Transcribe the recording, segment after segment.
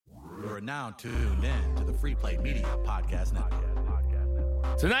are now tuned in to the Free Play Media Podcast Network.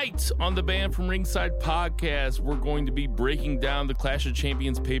 Tonight on the Band from Ringside podcast, we're going to be breaking down the Clash of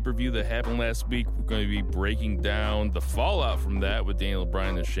Champions pay-per-view that happened last week. We're going to be breaking down the fallout from that with Daniel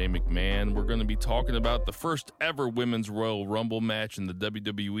Bryan and Shane McMahon. We're going to be talking about the first ever Women's Royal Rumble match in the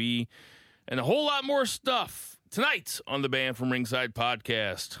WWE and a whole lot more stuff tonight on the Band from Ringside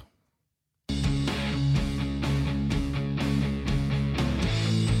podcast.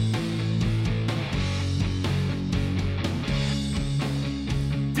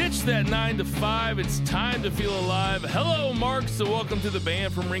 Ditch that 9 to 5. It's time to feel alive. Hello, Mark. So welcome to the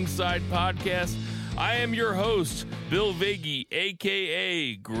Band from Ringside podcast. I am your host, Bill Viggy,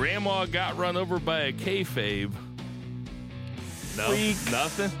 a.k.a. Grandma Got Run Over by a Kayfabe. No, Weak.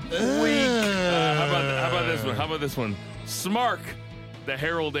 Nothing? Weak. How about this one? How about this one? Smark, the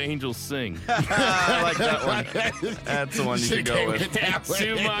Herald Angels Sing. I like that one. That's the one you should go with.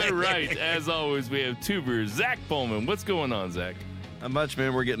 To my right, as always, we have Tuber, Zach Pullman. What's going on, Zach? Not much,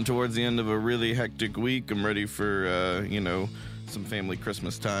 man. We're getting towards the end of a really hectic week. I'm ready for, some family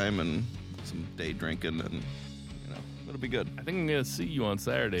Christmas time and some day drinking, and, it'll be good. I think I'm going to see you on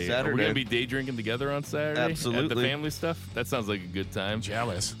Saturday. Are we going to be day drinking together on Saturday? Absolutely. At the family stuff? That sounds like a good time.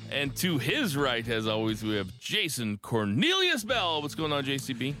 Jealous. And to his right, as always, we have Jason Cornelius Bell. What's going on,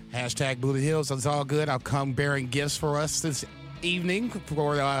 JCB? Hashtag Booty Hills. It's all good. I'll come bearing gifts for us this evening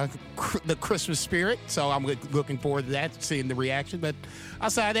for the Christmas spirit. So I'm looking forward to that, seeing the reaction. But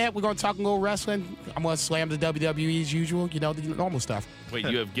outside of that, we're going to talk a little wrestling. I'm going to slam the WWE as usual, the normal stuff. Wait,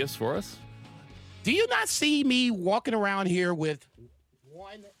 you have gifts for us? Do you not see me walking around here with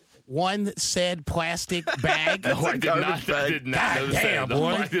one said plastic bag? No, I did not. I did not notice damn, that.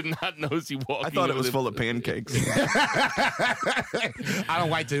 boy. I did not notice you walking. I thought it was full of pancakes. I don't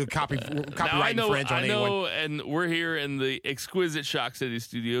like to copyright infringe on anyone. I know, and we're here in the exquisite Shock City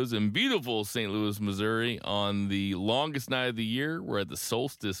Studios in beautiful St. Louis, Missouri on the longest night of the year. We're at the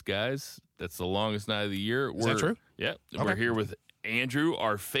solstice, guys. That's the longest night of the year. Is that true? Yeah. Okay. We're here with Andrew,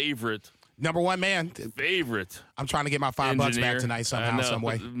 our favorite. Number one man. Favorite. I'm trying to get my $5 back tonight somehow, some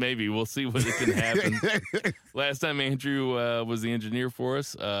way. Maybe. We'll see what it can happen. Last time Andrew was the engineer for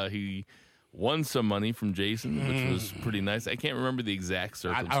us, he won some money from Jason, which was pretty nice. I can't remember the exact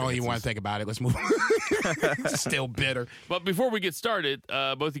circumstances. I don't even want to think about it. Let's move on. Still bitter. But before we get started,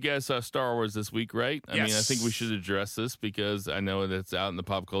 both you guys saw Star Wars this week, right? I Yes. mean, I think we should address this because I know that it's out in the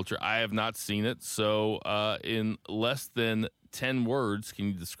pop culture. I have not seen it. So in less than 10 words, can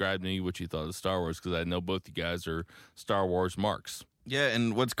you describe to me what you thought of Star Wars? Because I know both you guys are Star Wars marks. Yeah,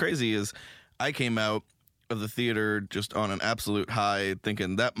 and what's crazy is I came out of the theater just on an absolute high,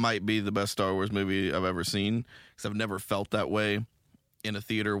 thinking that might be the best Star Wars movie I've ever seen, because I've never felt that way in a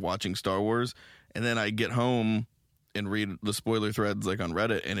theater watching Star Wars. And then I get home and read the spoiler threads like on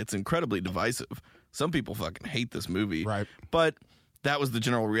Reddit, and it's incredibly divisive. Some people fucking hate this movie. Right. But that was the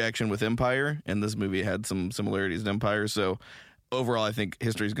general reaction with Empire, and this movie had some similarities to Empire. So overall, I think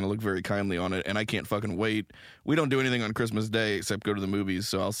history is going to look very kindly on it, and I can't fucking wait. We don't do anything on Christmas Day except go to the movies,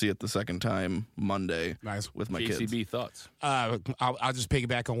 so I'll see it the second time Monday. Nice. With my JCB, kids. Thoughts? I'll just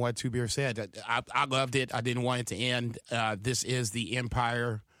piggyback on what Two Beer said. I loved it. I didn't want it to end. This is the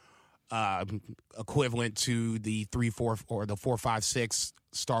Empire equivalent to the 3, 4, or the 4, 5, 6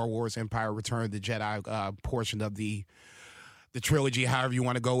 Star Wars Empire Return of the Jedi portion of the trilogy, however you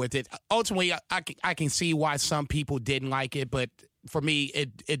want to go with it. Ultimately, I can see why some people didn't like it, but for me,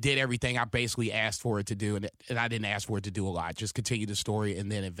 it did everything I basically asked for it to do, and I didn't ask for it to do a lot. Just continue the story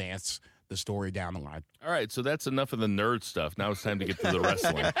and then advance the story down the line. All right, so that's enough of the nerd stuff. Now it's time to get to the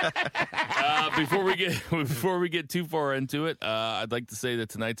wrestling. Before we get too far into it, I'd like to say that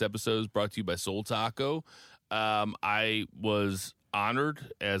tonight's episode is brought to you by Seoul Taco. I was honored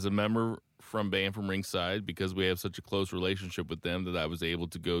as a member from Band from Ringside because we have such a close relationship with them that I was able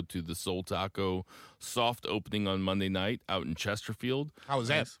to go to the Seoul Taco soft opening on Monday night out in Chesterfield. How was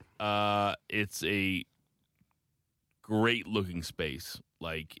that? It's a great looking space.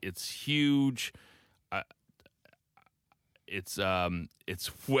 Like, it's huge. It's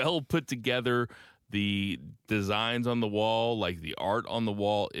well put together. The designs on the wall, like the art on the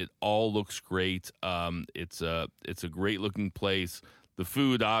wall, it all looks great. It's a great looking place. The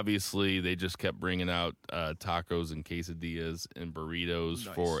food, obviously, they just kept bringing out tacos and quesadillas and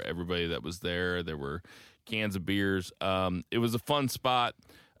burritos for everybody that was there. There were cans of beers. It was a fun spot.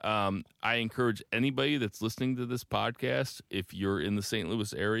 I encourage anybody that's listening to this podcast, if you're in the St.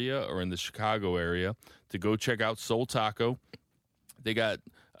 Louis area or in the Chicago area, to go check out Seoul Taco. They got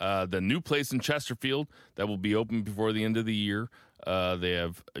the new place in Chesterfield that will be open before the end of the year. They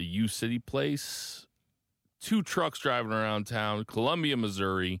have a U-City place, 2 trucks driving around town, Columbia,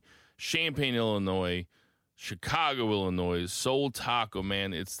 Missouri, Champaign, Illinois, Chicago, Illinois, Seoul Taco,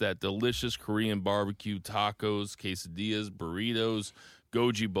 man. It's that delicious Korean barbecue tacos, quesadillas, burritos,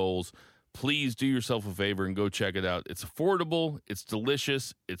 goji bowls. Please do yourself a favor and go check it out. It's affordable, it's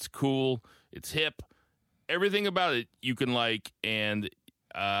delicious, it's cool, it's hip. Everything about it you can like, and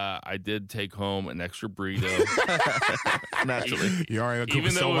I did take home an extra burrito. Naturally. You already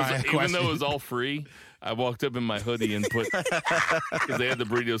even though it was all free, I walked up in my hoodie and put, because they had the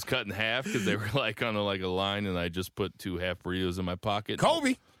burritos cut in half because they were like on a line, and I just put 2 half burritos in my pocket.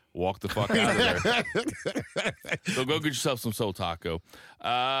 Kobe. Walk the fuck out of there. So go get yourself some Seoul Taco.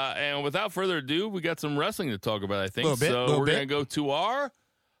 And without further ado, we got some wrestling to talk about, I think. We're going to go to our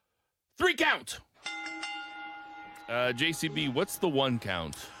 3 count. JCB, what's the 1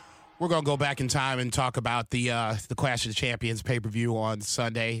 count? We're going to go back in time and talk about the Clash of Champions pay-per-view on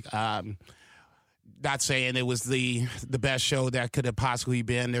Sunday. Not saying it was the best show that could have possibly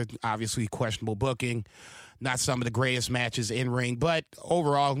been. There's obviously questionable booking. Not some of the greatest matches in ring, but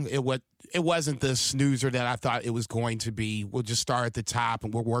overall, it wasn't the snoozer that I thought it was going to be. We'll just start at the top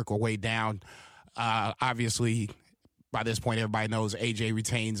and we'll work our way down. Obviously, by this point, everybody knows AJ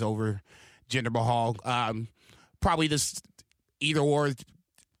retains over Jinder Mahal. Probably this either or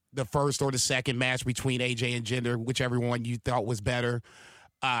the first or the second match between AJ and Jinder, whichever one you thought was better.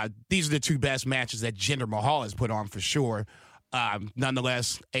 These are the 2 best matches that Jinder Mahal has put on for sure.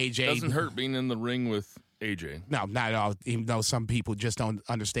 Nonetheless, AJ doesn't hurt being in the ring with AJ. No, not at all, even though some people just don't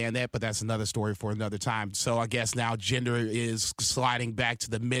understand that, but that's another story for another time. So I guess now Jinder is sliding back to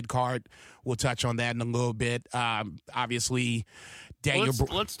the mid-card. We'll touch on that in a little bit. Obviously, Daniel...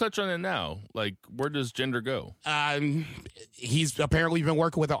 Let's touch on it now. Like, where does Jinder go? He's apparently been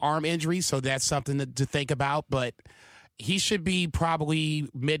working with an arm injury, so that's something to think about, but he should be probably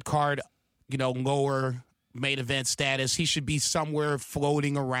mid-card, lower main event status. He should be somewhere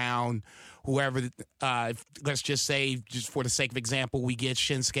floating around whoever, let's just say, just for the sake of example, we get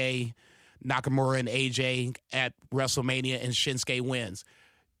Shinsuke Nakamura and AJ at WrestleMania and Shinsuke wins.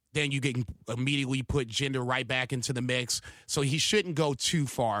 Then you can immediately put Jinder right back into the mix. So he shouldn't go too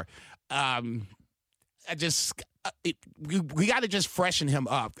far. We got to just freshen him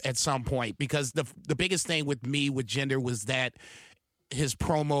up at some point, because the biggest thing with Jinder was that his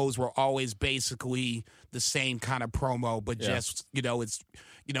promos were always basically the same kind of promo, but just, it's,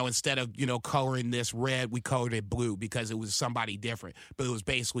 instead of, coloring this red, we colored it blue because it was somebody different. But it was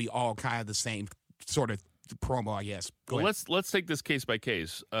basically all kind of the same sort of promo, I guess. Well, let's take this case by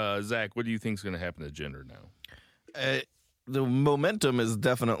case. Zach, what do you think is going to happen to Jinder now? The momentum is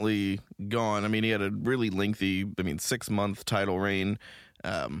definitely gone. I mean, he had a really lengthy, 6-month title reign.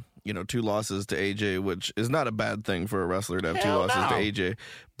 2 losses to AJ, which is not a bad thing for a wrestler to have 2 losses to AJ.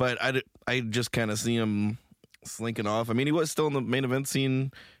 But I just kind of see him slinking off. I mean, he was still in the main event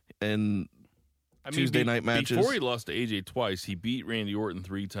scene in Tuesday night matches. Before he lost to AJ twice, he beat Randy Orton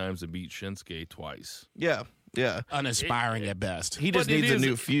 3 times and beat Shinsuke twice. Yeah. Uninspiring at best. He just needs a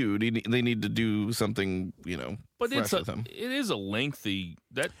new feud. They need to do something, fresh with him. It is a lengthy...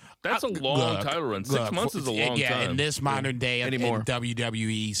 That's a long title run. 6 months is a long time. Yeah, in this modern day in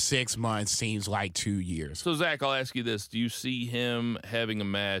WWE, 6 months seems like 2 years. So, Zach, I'll ask you this. Do you see him having a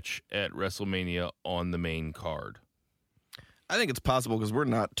match at WrestleMania on the main card? I think it's possible because we're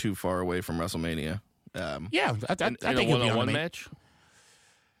not too far away from WrestleMania. I think a one-on-one match?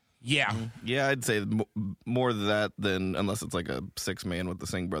 Yeah. Yeah, I'd say more that than, unless it's like a 6-man with the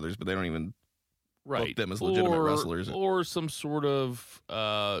Singh brothers, but they don't even book them as legitimate wrestlers. Or some sort of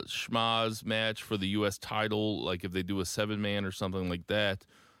schmaz match for the U.S. title, like if they do a 7-man or something like that.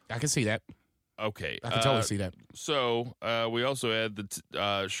 I can see that. Okay. I can totally see that. So we also had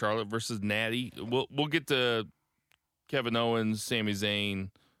the Charlotte versus Natty. We'll get to Kevin Owens, Sami Zayn.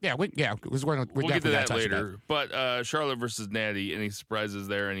 We'll get to that later. But Charlotte versus Natty, any surprises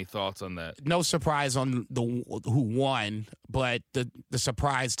there? Any thoughts on that? No surprise on who won, but the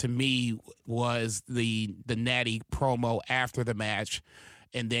surprise to me was the Natty promo after the match,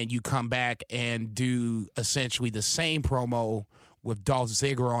 and then you come back and do essentially the same promo with Dolph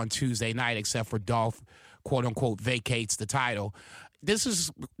Ziggler on Tuesday night, except for Dolph, quote unquote, vacates the title. This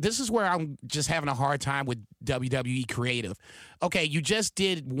is where I'm just having a hard time with WWE creative. Okay, you just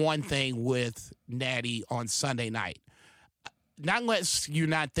did one thing with Natty on Sunday night. Not unless you're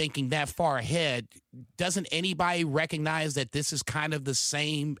not thinking that far ahead, doesn't anybody recognize that this is kind of the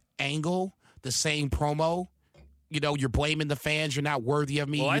same angle, the same promo? You're blaming the fans. You're not worthy of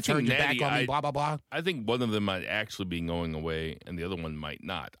me. You turned your back on me, blah, blah, blah. I think one of them might actually be going away, and the other one might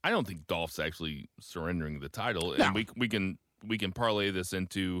not. I don't think Dolph's actually surrendering the title. No. And we can parlay this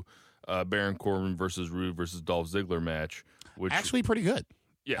into Baron Corbin versus Rude versus Dolph Ziggler match, which actually pretty good.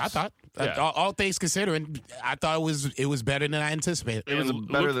 Yes. I thought, Yeah. all things considering, I thought it was better than I anticipated. It was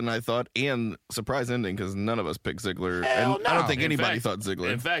better than I thought, and surprise ending because none of us picked Ziggler, Hell and I don't no. think In anybody fact- thought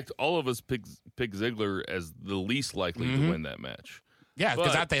Ziggler. In fact, all of us picked Ziggler as the least likely to win that match. Yeah,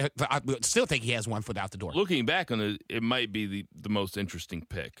 because But- I still think he has one foot out the door. Looking back on it, it might be the most interesting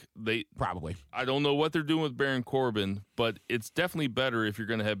pick. Probably. I don't know what they're doing with Baron Corbin, but it's definitely better if you're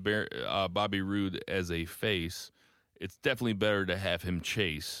going to have Bobby Roode as a face. It's definitely better to have him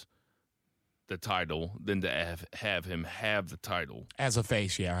chase the title than to have him have the title. As a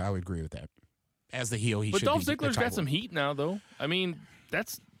face, yeah, I would agree with that. As the heel, he But should Dolph be the Ziggler's got title. some heat now, though. I mean,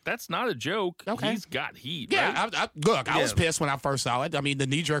 that's not a joke. Okay. He's got heat. Yeah, right? I was pissed when I first saw it. I mean, the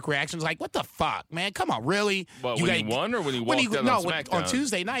knee-jerk reaction was like, what the fuck, man? Come on, really? But when he won or when he walked out on SmackDown? On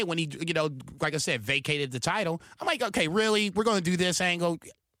Tuesday night when he, like I said, vacated the title. I'm like, okay, really? We're going to do this angle?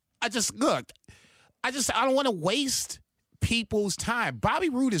 I don't want to waste people's time. Bobby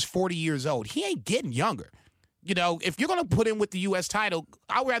Roode is 40 years old. He ain't getting younger. If you're going to put him with the U.S. title,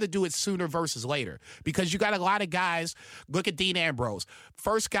 I'd rather do it sooner versus later because you got a lot of guys. Look at Dean Ambrose.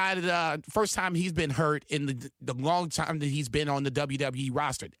 First time he's been hurt in the long time that he's been on the WWE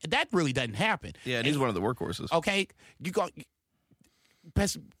roster. That really doesn't happen. Yeah, and he's one of the workhorses. Okay,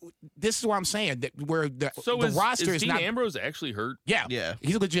 this is what I'm saying. That where the roster is is Dean not. Ambrose actually hurt? Yeah.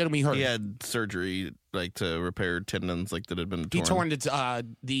 He's legitimately hurt. He had surgery to repair tendons that had been torn. He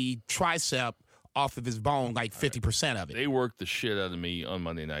torn the tricep off of his bone, like 50% of it. They worked the shit out of me on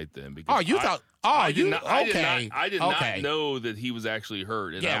Monday night then. Because Oh, you thought? Oh, I did you not, okay? I did okay. not know that he was actually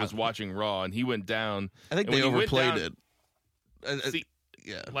hurt, and I Yeah. was watching Raw, and he went down. I think and they when he went overplayed down- it. See,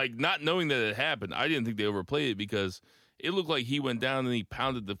 Yeah. like not knowing that it happened, I didn't think they overplayed it because it looked like he went down and he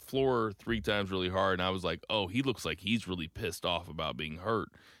pounded the floor 3 times really hard, and I was like, oh, he looks like he's really pissed off about being hurt.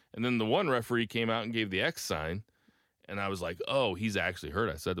 And then the one referee came out and gave the X sign, and I was like, oh, he's actually hurt.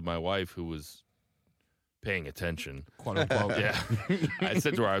 I said to my wife, who was paying attention, Quote unquote. yeah, I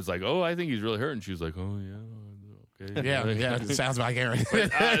said to her, I was like, oh, I think he's really hurt, and she was like, oh yeah, okay, Yeah, it sounds like Aaron.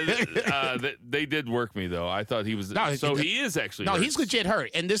 They did work me though. I thought he was. No, so he is actually. No, hurt. he's legit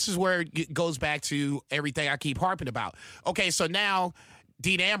hurt. And this is where it goes back to everything I keep harping about. Okay, so now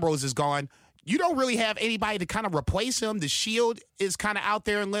Dean Ambrose is gone. You don't really have anybody to kind of replace him. The Shield is kind of out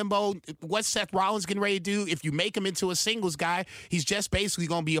there in limbo. What's Seth Rollins getting ready to do? If you make him into a singles guy, he's just basically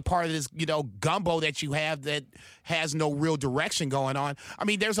going to be a part of this, gumbo that you have that has no real direction going on. I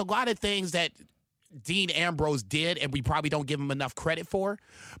mean, there's a lot of things that Dean Ambrose did, and we probably don't give him enough credit for.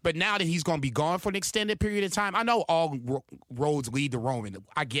 But now that he's going to be gone for an extended period of time, I know all roads lead to Roman.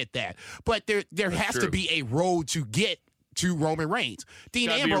 I get that. But there has to be a road to get to Roman Reigns. Dean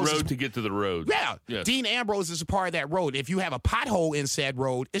Gotta Ambrose be a road is, to get to the road. yeah. Yes. Dean Ambrose is a part of that road. If you have a pothole in said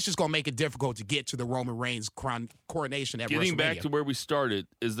road, it's just going to make it difficult to get to the Roman Reigns coronation at Getting WrestleMania. back to where we started,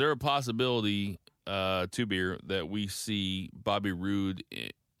 is there a possibility, Beer, that we see Bobby Roode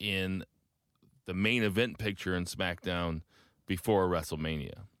in the main event picture in SmackDown before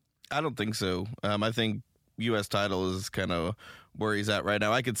WrestleMania? I don't think so. I think U.S. title is kind of where he's at right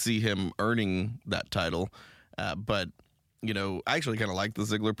now. I could see him earning that title, but I actually kind of like the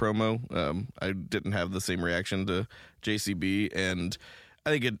Ziggler promo. I didn't have the same reaction to JCB, and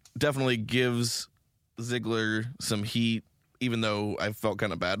I think it definitely gives Ziggler some heat, even though I felt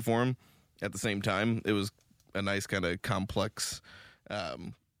kind of bad for him. At the same time, it was a nice kind of complex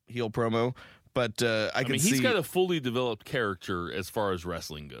heel promo. But I can mean, see he's got a fully developed character as far as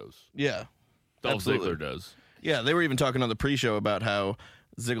wrestling goes. Yeah, Dolph absolutely. Ziggler does. Yeah, they were even talking on the pre-show about how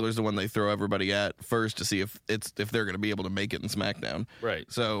Ziggler's the one they throw everybody at first to see if they're going to be able to make it in SmackDown.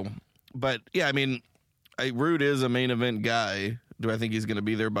 Right. So, but yeah, I mean, Roode is a main event guy. Do I think he's going to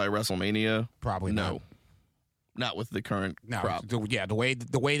be there by WrestleMania? Probably no. Not with the current crop. The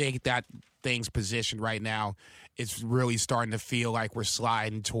way they got things positioned right now, it's really starting to feel like we're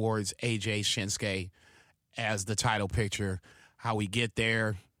sliding towards AJ Shinsuke as the title picture. How we get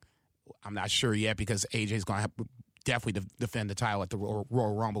there, I'm not sure yet because AJ's going to definitely defend the title at the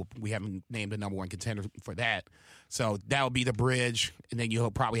Royal Rumble. We haven't named a number one contender for that. So that will be the bridge, and then you'll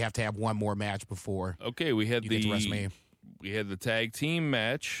probably have to have one more match before. Okay, we had you get to WrestleMania. We had the tag team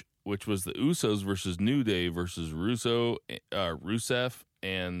match, which was the Usos versus New Day versus Rusev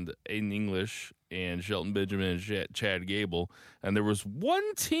and Aiden English and Shelton Benjamin and Chad Gable, and there was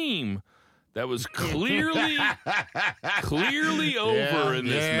one team that was clearly over in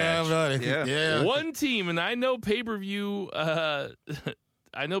this match. Buddy. Yeah. One team, and I know pay-per-view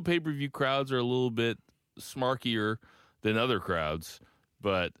crowds are a little bit smarkier than other crowds,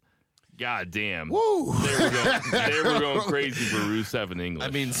 but god damn. Woo. They were going crazy for Rusev and English.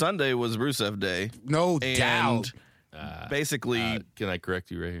 I mean, Sunday was Rusev Day. No doubt. Basically, can I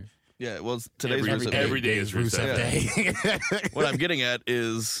correct you right here? yeah. Well, today's Rusev Day. Every day is Rusev Day. What I'm getting at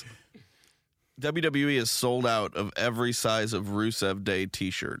is WWE is sold out of every size of Rusev Day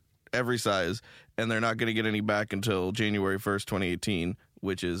T-shirt, every size, and they're not going to get any back until January 1st, 2018,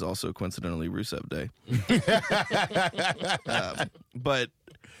 which is also coincidentally Rusev Day. But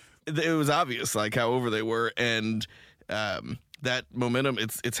it was obvious, like how over they were, and that momentum.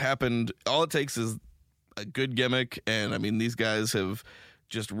 It's happened. All it takes is a good gimmick, and I mean these guys have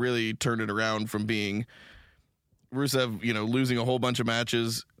just really turned it around from being Rusev, losing a whole bunch of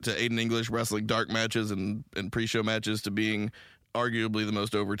matches to Aiden English wrestling dark matches and pre-show matches to being arguably the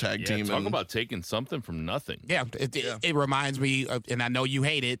most over tag team. Talk about taking something from nothing. Yeah, it reminds me of, and I know you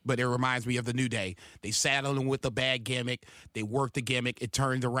hate it, but it reminds me of the New Day. They sat on them with a bad gimmick. They worked the gimmick. It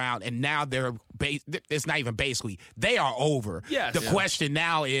turned around, and now it's not even basically. They are over. Yes. The question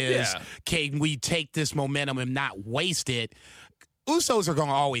now is, can we take this momentum and not waste it? Usos are going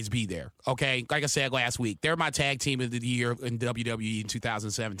to always be there, okay? Like I said last week, they're my tag team of the year in WWE in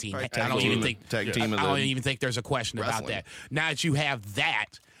 2017. Right, I don't even think there's a question wrestling. about that. Now that you have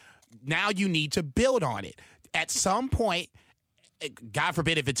that, now you need to build on it. At some point, God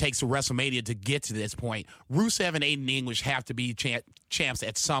forbid if it takes a WrestleMania to get to this point, Rusev and Aiden English have to be champs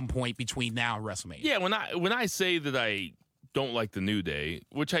at some point between now and WrestleMania. Yeah, when I say that I don't like the New Day,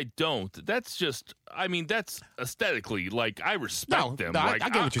 which I don't, that's aesthetically, like, I respect them. No, like, I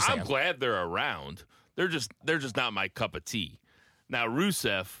get what you're saying. I'm glad they're around. They're just not my cup of tea. Now,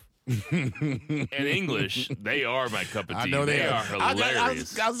 Rusev and English, they are my cup of tea. I know they are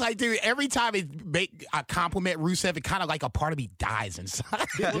hilarious. I was like, dude, every time I compliment Rusev, it kind of like a part of me dies inside.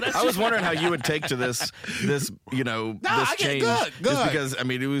 I was wondering how you would take to this change. Good. Just because, I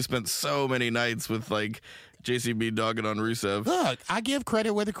mean, we spent so many nights with, like, JCB dogging on Rusev. Look, I give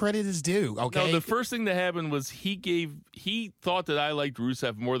credit where the credit is due, okay? No, the first thing that happened was he thought that I liked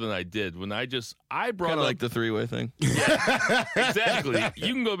Rusev more than I did. When I brought Kind up of like the three-way thing. exactly.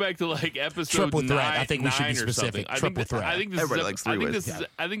 You can go back to like episode Triple threat. 9, I think we should be 9 or specific. something. Triple threat. I think this Everybody is likes I think three-ways. this is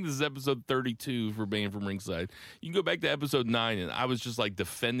I think this is episode 32 for Bane from Ringside. You can go back to episode 9, and I was just like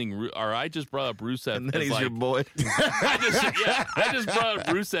defending, or I just brought up Rusev, And then as he's your boy. I just brought up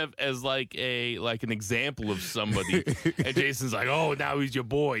Rusev as like an example of somebody, and Jason's like, oh, now he's your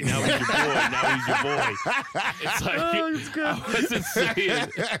boy. Now he's your boy. Now he's your boy. It's like I wasn't saying,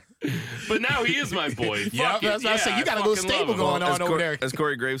 but now he is my boy. Yeah, that's what I say. You got a little stable going on over there. As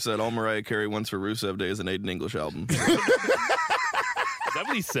Corey Graves said, all Mariah Carey wants for Rusev Day is an Aiden English album. Is that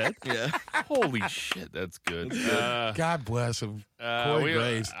what he said? Yeah. Holy shit, that's good. God bless him. Corey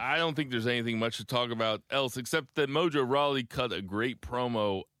Graves. I don't think there's anything much to talk about else except that Mojo Rawley cut a great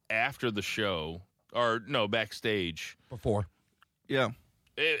promo after the show, or no, backstage. Before. Yeah.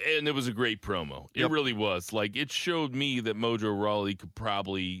 And it was a great promo. It really was. Like, it showed me that Mojo Rawley could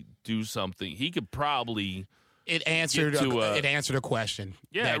probably do something. He could probably... It answered a question.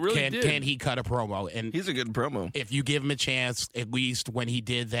 Yeah, it really did. Can he cut a promo? And He's a good promo. if you give him a chance, at least when he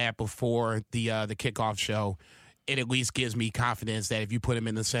did that before the kickoff show, it at least gives me confidence that if you put him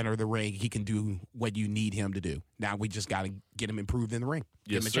in the center of the ring, he can do what you need him to do. Now we just got to get him improved in the ring.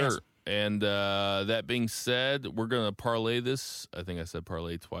 Yes, sir. And that being said, we're going to parlay this. I think I said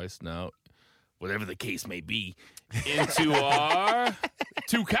parlay twice now. Whatever the case may be. Into our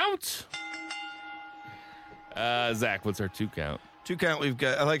 2 count. Zach, what's our 2 count? 2 count we've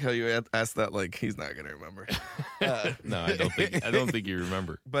got. I like how you asked that like he's not going to remember. No, I don't think you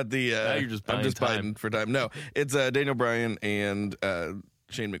remember. But the now you're just I'm just biding for time. No, it's Daniel Bryan and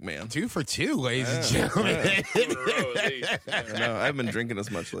Shane McMahon. 2 for 2, ladies and gentlemen. No, I haven't been drinking as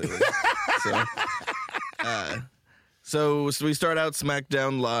much lately. So we start out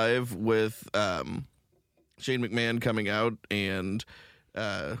SmackDown Live with Shane McMahon coming out and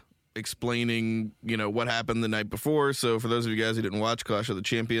explaining, what happened the night before. So for those of you guys who didn't watch Clash of the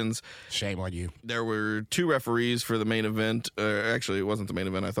Champions, shame on you. There were 2 referees for the main event. Actually, it wasn't the main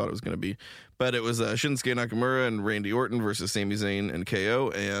event I thought it was going to be. But it was Shinsuke Nakamura and Randy Orton versus Sami Zayn and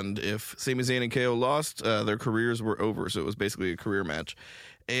KO. And if Sami Zayn and KO lost, their careers were over. So it was basically a career match.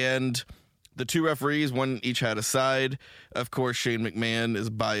 And the 2 referees, one each had a side. Of course, Shane McMahon is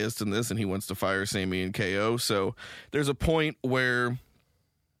biased in this, and he wants to fire Sami and KO. So there's a point where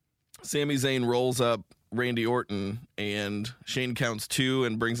Sami Zayn rolls up Randy Orton, and Shane counts 2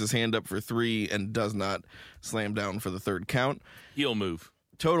 and brings his hand up for 3 and does not slam down for the 3rd count. Heel move.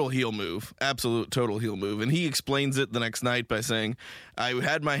 Total heel move. Absolute total heel move. And he explains it the next night by saying, I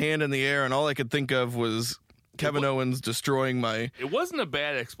had my hand in the air, and all I could think of was Kevin Owens destroying my. It wasn't a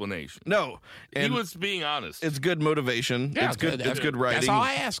bad explanation. No, He and was being honest. it's good motivation. Yeah, it's good. It's good writing. That's all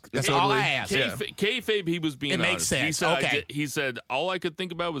I ask. That's Totally. all I ask. Yeah. Kayfabe, he was being It makes honest. sense. He said, Okay. he said, all I could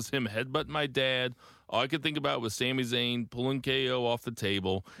think about was him headbutting my dad. All I could think about was Sami Zayn pulling KO off the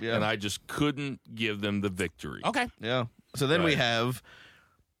table, Yeah. and I just couldn't give them the victory. Okay. Yeah. So then we Right. have,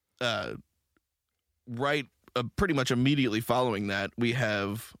 pretty much immediately following that, we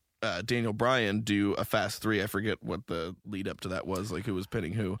have Daniel Bryan do a Fast 3. I forget what the lead up to that was, like who was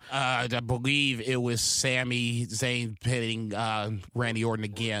pinning who. I believe it was Sami Zayn pitting Randy Orton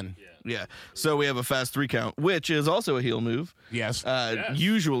again. Yeah. So we have a Fast 3 count, which is also a heel move. Yes.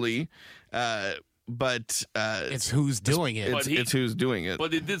 Usually, but It's who's doing it. But it's who's doing it.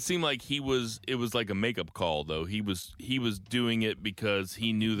 But it did seem like it was like a makeup call, though. He was doing it because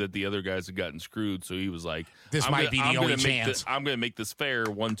he knew that the other guys had gotten screwed, so he was like, This I'm might gonna- be the I'm only gonna make chance. I'm going to make this fair.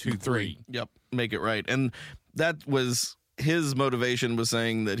 1, 2, 3. Yep, make it right. And that was his motivation, was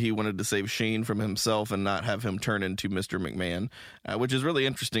saying that he wanted to save Shane from himself and not have him turn into Mr. McMahon, which is really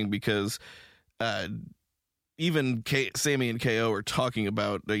interesting because even Sammy and KO are talking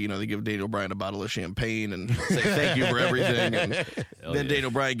about, they give Daniel Bryan a bottle of champagne and say thank you for everything. And then Daniel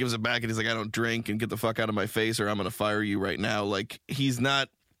Bryan gives it back and he's like, I don't drink, and get the fuck out of my face or I'm going to fire you right now. Like, he's not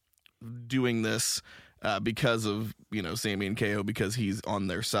doing this because of, Sammy and KO, because he's on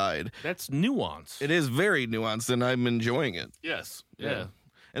their side. That's nuance. It is very nuanced and I'm enjoying it. Yes. Yeah.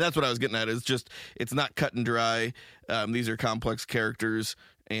 And that's what I was getting at, is just, it's not cut and dry. These are complex characters,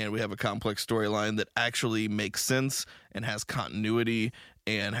 and we have a complex storyline that actually makes sense and has continuity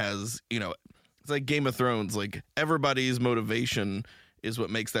and has, it's like Game of Thrones. Like, everybody's motivation is what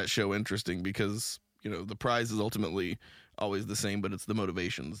makes that show interesting, because, the prize is ultimately always the same, but it's the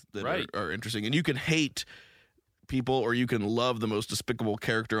motivations that Right. are interesting. And you can hate people or you can love the most despicable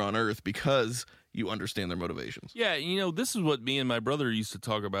character on earth because you understand their motivations. Yeah, this is what me and my brother used to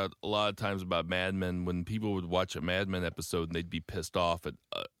talk about a lot of times about Mad Men, when people would watch a Mad Men episode and they'd be pissed off at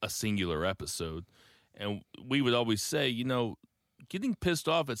a singular episode. And we would always say, getting pissed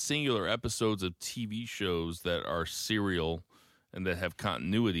off at singular episodes of TV shows that are serial and that have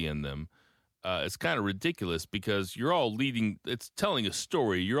continuity in them, it's kind of ridiculous, because you're all it's telling a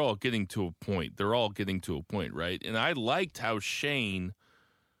story. You're all getting to a point. They're all getting to a point, right? And I liked how Shane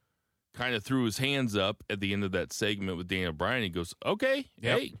kind of threw his hands up at the end of that segment with Daniel Bryan. He goes, okay,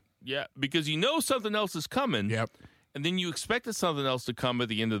 Yep. hey, yeah, because something else is coming. Yep. And then you expected something else to come at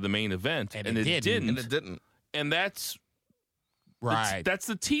the end of the main event, And and it it didn't. didn't. And it didn't. And that's Right. that's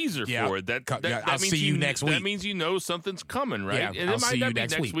the teaser Yeah. for it. That I'll means see you next week. That means something's coming, right? Yeah, and I'll it might see you not be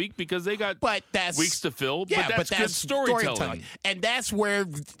next next week because they got But that's weeks to fill. Yeah, but that's good storytelling. And that's where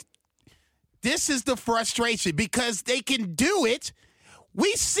this is the frustration, because they can do it.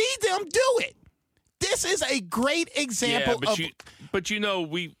 We see them do it. This is a great example of.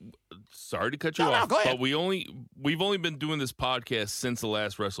 we. Sorry to cut you No, off, go ahead. but we've only been doing this podcast since the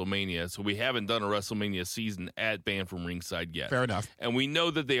last WrestleMania, so we haven't done a WrestleMania season at Banned from Ringside yet. Fair enough. And we know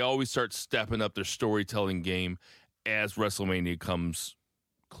that they always start stepping up their storytelling game as WrestleMania comes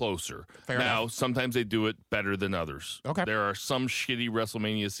closer. Fair now, enough. sometimes they do it better than others. Okay. There are some shitty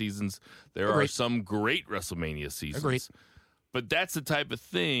WrestleMania seasons. There are Agreed. some great WrestleMania seasons. Agreed. But that's the type of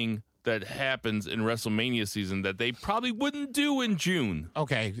thing that happens in WrestleMania season that they probably wouldn't do in June.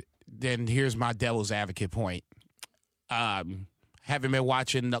 Okay, then here's my devil's advocate point. Having been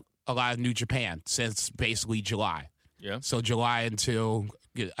watching a lot of New Japan since basically July. Yeah. So July until,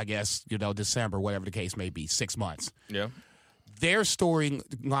 I guess, December, whatever the case may be, 6 months. Yeah. Their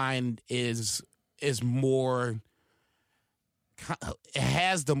storyline is more, it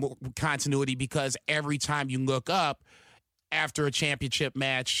has the more continuity, because every time you look up after a championship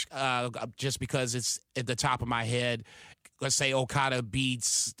match, just because it's at the top of my head, let's say Okada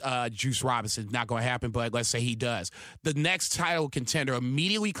beats Juice Robinson. Not going to happen, but let's say he does. The next title contender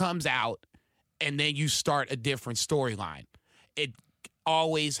immediately comes out, and then you start a different storyline. It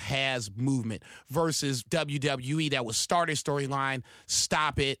always has movement, versus WWE that would start a storyline,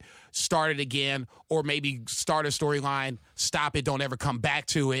 stop it, start it again, or maybe start a storyline, stop it, don't ever come back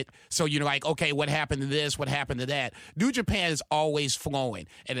to it. So you're like, okay, what happened to this? What happened to that? New Japan is always flowing,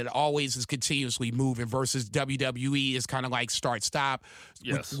 and it always is continuously moving, versus WWE is kind of like start, stop.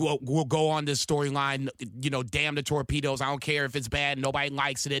 Yes. We'll go on this storyline, damn the torpedoes. I don't care if it's bad. Nobody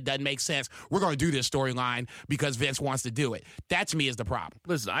likes it. It doesn't make sense. We're going to do this storyline because Vince wants to do it. That, to me, is the problem.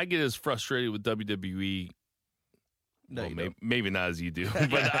 Listen, I get as frustrated with WWE. No, Well, you maybe, don't. maybe not as you do,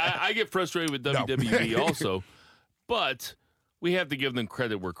 but I get frustrated with WWE also. But we have to give them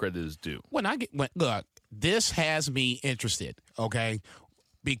credit where credit is due. Look, this has me interested, okay,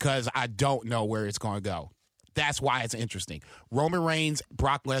 because I don't know where it's going to go. That's why it's interesting. Roman Reigns,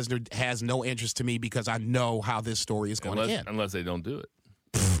 Brock Lesnar has no interest to me because I know how this story is going to end. Unless they don't do it.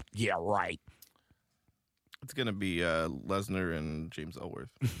 Yeah, right. It's going to be Lesnar and James Ellsworth.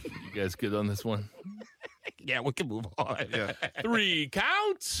 You guys good on this one? Yeah, we can move on. Yeah. 3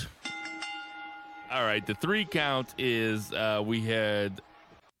 counts. All right, the 3 count is we had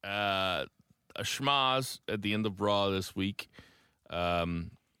a schmaz at the end of Raw this week.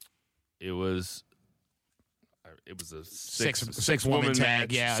 It was a six woman tag,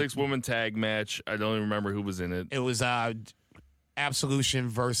 match, yeah. 6-woman tag match. I don't even remember who was in it. It was Absolution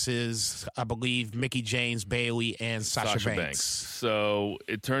versus, I believe, Mickie James, Bayley, and Sasha Banks. So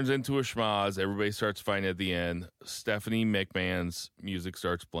it turns into a schmaz. Everybody starts fighting at the end. Stephanie McMahon's music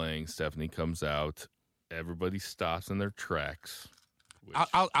starts playing. Stephanie comes out. Everybody stops in their tracks.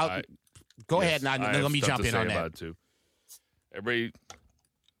 I'll go ahead and let me jump in on that. Too. Everybody,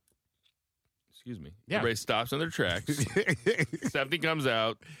 excuse me. Yeah. Everybody stops in their tracks. Stephanie comes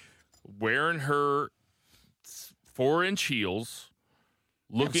out wearing her 4-inch heels.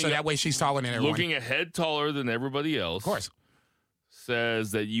 So that way she's taller than everyone. Looking a head taller than everybody else. Of course.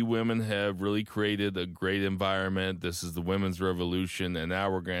 Says that you women have really created a great environment. This is the women's revolution, and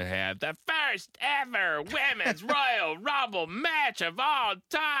now we're going to have the first ever women's Royal Rumble match of all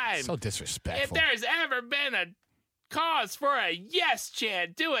time. So disrespectful. If there's ever been a cause for a yes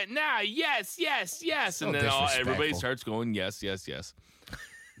chant, do it now. Yes, yes, yes. So and then everybody disrespectful. starts going, yes, yes, yes.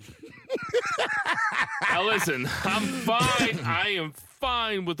 Now listen, I'm fine. I am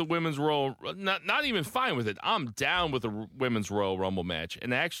fine with the women's Royal. Not even fine with it. I'm down with the women's Royal Rumble match.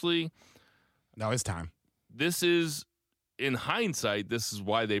 And actually, no, it's time. this is, in hindsight, this is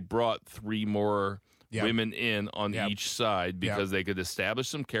why they brought 3 more Yep. women in on Yep. each side, because they could establish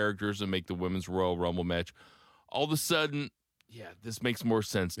some characters and make the women's Royal Rumble match. All of a sudden, yeah, this makes more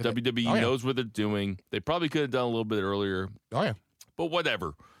sense. WWE Oh, yeah. knows what they're doing. They probably could have done a little bit earlier, Oh, yeah. but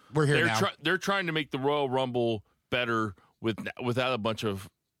whatever. We're here now. They're trying to make the Royal Rumble better without a bunch of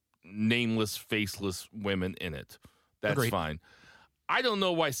nameless, faceless women in it. That's Agreed. fine. I don't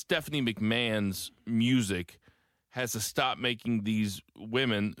know why Stephanie McMahon's music has to stop making these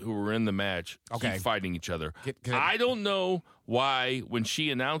women who were in the match Okay. keep fighting each other. Can I don't know why, when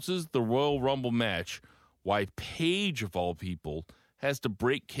she announces the Royal Rumble match, why Paige, of all people, has to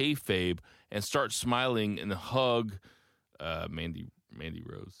break kayfabe and start smiling and hug Mandy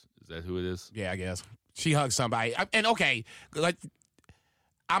Rose. Is that who it is? Yeah, I guess. She hugged somebody. And okay,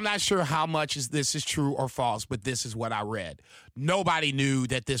 I'm not sure how much this is true or false, but this is what I read. Nobody knew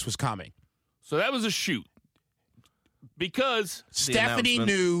that this was coming. So that was a shoot. Because Stephanie announcement.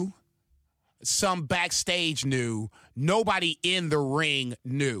 knew, some backstage knew, nobody in the ring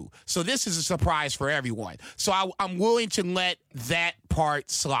knew. So this is a surprise for everyone. So I'm willing to let that part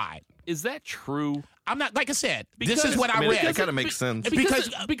slide. is that true? I'm not, like I said, this Because- is what I, I mean, read. that kind of makes sense.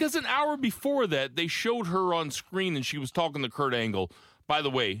 Because an hour before that, they showed her on screen and she was talking to Kurt Angle. By the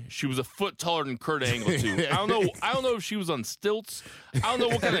way, she was a foot taller than Kurt Angle too. I don't know if she was on stilts. I don't know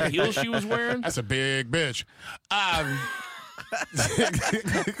what kind of heels she was wearing. That's a big bitch.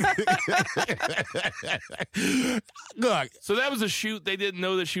 Look, So that was a shoot. They didn't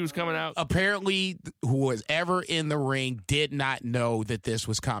know that she was coming out. apparently who was ever in the ring did not know that this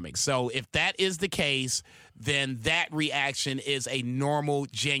was coming. So if that is the case, then that reaction is a normal,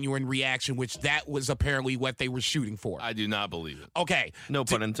 genuine reaction, which that was apparently what they were shooting for. I do not believe it. Okay. No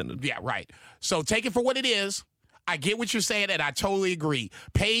pun intended. Yeah, right. So take it for what it is. I get what you're saying, and I totally agree.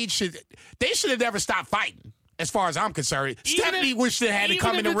 Paige should have never stopped fighting. As far as I'm concerned, Even Stephanie if- should have had to even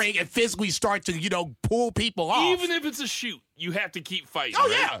come if in the it's- ring and physically start to, pull people off. Even if it's a shoot, you have to keep fighting. Oh,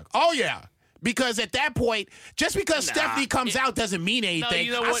 right? yeah. Oh, yeah. Because at that point, just because Stephanie comes out doesn't mean anything.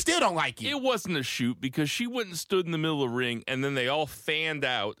 you know I what? still don't like you. It wasn't a shoot because she went and stood in the middle of the ring and then they all fanned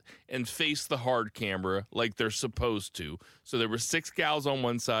out and faced the hard camera like they're supposed to. So there were 6 gals on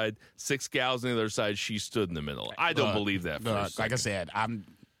one side, 6 gals on the other side. She stood in the middle. I don't believe that for a Look, like I second. said,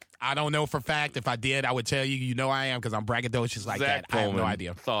 I don't know for a fact. If I did, I would tell you. You know I am because I'm braggadocious like Zach that. I have no Coleman,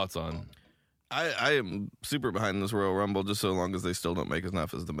 idea. Thoughts on? I am super behind this Royal Rumble just so long as they still don't make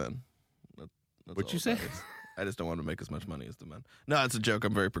enough as the men. That's What'd all you it say? matters. I just don't want to make as much money as the men. No, it's a joke.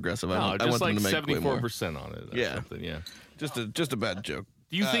 I'm very progressive. No, I want just them like to make way more. 74% on it. Or Yeah. something, yeah. Just a bad joke.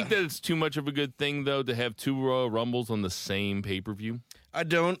 Do you think that it's too much of a good thing, though, to have 2 Royal Rumbles on the same pay-per-view? I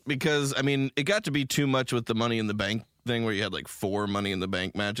don't, because I mean it got to be too much with the Money in the Bank thing where you had like 4 Money in the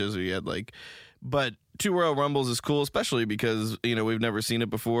Bank matches, or you had but 2 Royal Rumbles is cool, especially because we've never seen it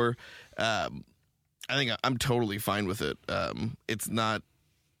before. I think I'm totally fine with it.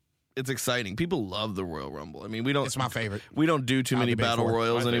 It's exciting. People love the Royal Rumble. I mean, It's my favorite. We don't do too I'll many debate battle for it.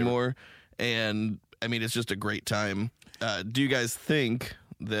 royals My favorite. anymore, and I mean, it's just a great time. Do you guys think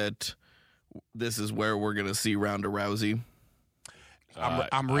that this is where we're going to see Ronda Rousey?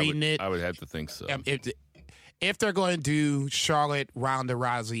 I'm reading it. I would have to think so. If they're going to do Charlotte, Ronda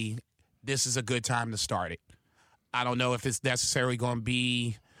Rousey, this is a good time to start it. I don't know if it's necessarily going to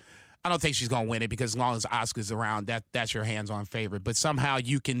be. I don't think she's going to win it because as long as Asuka's around, that's your hands-on favorite. But somehow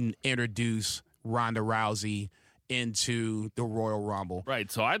you can introduce Ronda Rousey into the Royal Rumble.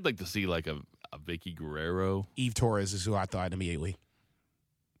 Right. So I'd like to see like a Vicky Guerrero. Eve Torres is who I thought immediately.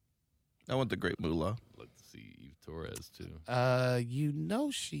 I want the Great Moolah. I'd like to see Eve Torres too.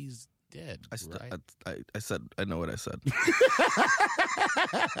 She's dead. I said I know what I said.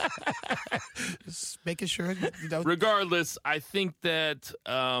 Just making sure. Regardless, I think that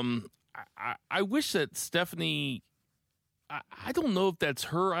I wish that Stephanie. I don't know if that's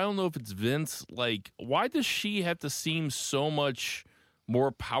her. I don't know if it's Vince. Like, why does she have to seem so much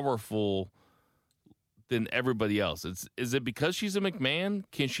more powerful than everybody else? Is it because she's a McMahon?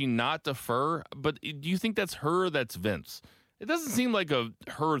 Can she not defer? But do you think that's her or that's Vince? It doesn't seem like a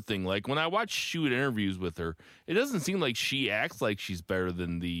her thing. Like, when I watch shoot interviews with her, it doesn't seem like she acts like she's better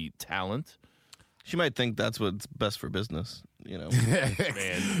than the talent. She might think that's what's best for business, you know.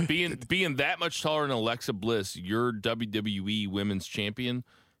 Man, being that much taller than Alexa Bliss, your WWE Women's Champion,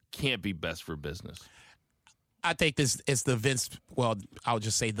 can't be best for business. I think this is the Vince. Well, I'll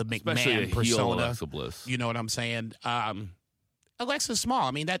just say the Especially McMahon a heel persona. Alexa Bliss. You know what I'm saying? Alexa's small.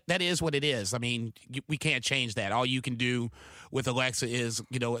 I mean, that is what it is. I mean, we can't change that. All you can do with Alexa is,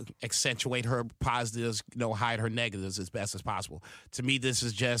 accentuate her positives, hide her negatives as best as possible. To me, this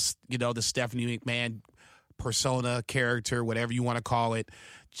is just, the Stephanie McMahon persona, character, whatever you want to call it,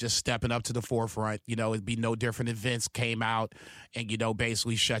 just stepping up to the forefront. It'd be no different if Vince came out and,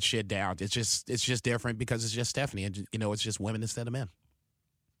 basically shut shit down. It's just different because it's just Stephanie and, it's just women instead of men.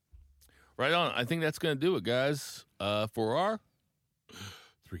 Right on. I think that's going to do it, guys, for our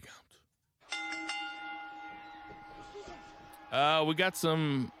 3 count. We got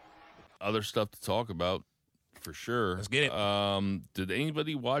some other stuff to talk about for sure. Let's get it. Did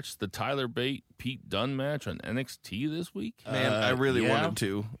anybody watch the Tyler Bate Pete Dunne match on NXT this week? Man, I really yeah. wanted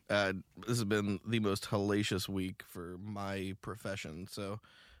to. This has been the most hellacious week for my profession. So,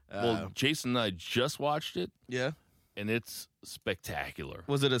 Well, Jason and I just watched it, yeah. and it's spectacular.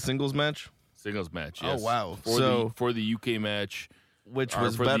 Was it a singles match? Singles match, Oh, yes. wow. For the UK match, Which or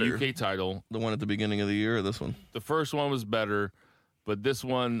was for better? the UK title. The one at the beginning of the year or this one? The first one was better, but this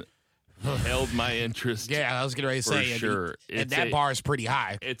one held my interest. Yeah, I was getting ready to For say. sure. And It's that a- bar is pretty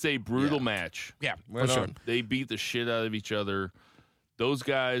high. It's a brutal match. Yeah, Right for sure. on. They beat the shit out of each other. Those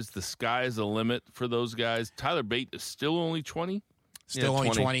guys, the sky's the limit for those guys. Tyler Bate is still only 20. Still Yeah, only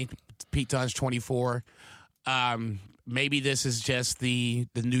 20. 20. Pete Dunne's 24. Maybe this is just the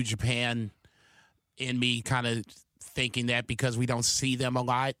New Japan in me kind of thinking that because we don't see them a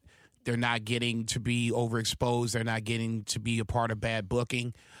lot, they're not getting to be overexposed. They're not getting to be a part of bad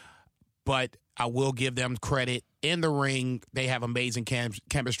booking. But I will give them credit. In the ring, they have amazing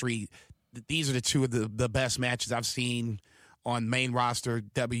chemistry. These are the two of the best matches I've seen on main roster,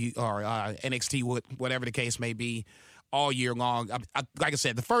 NXT, whatever the case may be, all year long. Like I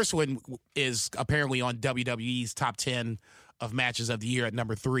said, the first one is apparently on WWE's top 10 of matches of the year at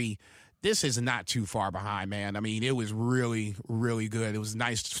number 3. This is not too far behind, man. I mean, it was really, really good. It was a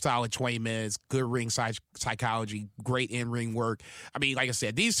nice, solid 20 minutes, good ring psychology, great in-ring work. I mean, like I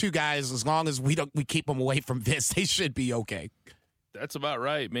said, these two guys, as long as we keep them away from Vince, they should be okay. That's about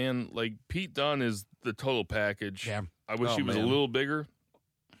right, man. Like, Pete Dunne is the total package. Yeah. I wish Oh, he was a man. little bigger.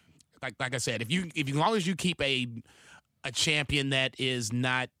 Like I said, as long as you keep a champion that is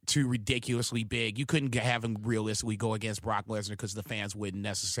not too ridiculously big, you couldn't have him realistically go against Brock Lesnar because the fans wouldn't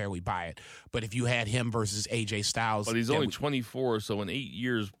necessarily buy it. But if you had him versus AJ Styles, But he's only 24, so in 8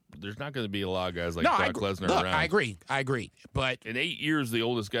 years, there's not going to be a lot of guys like no, Brock Lesnar look, around. I agree. But In 8 years, the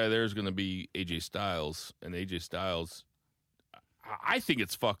oldest guy there is going to be AJ Styles. And AJ Styles, I think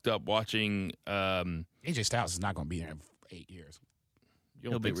it's fucked up watching. AJ Styles is not going to be there in 8 years. You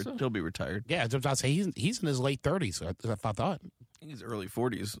don't think so? He'll be retired. Yeah, I was about to say he's in his late 30s. I thought. He's early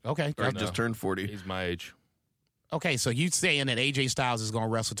 40s. Okay, Or just turned 40. He's my age. okay. So you saying that AJ Styles is going to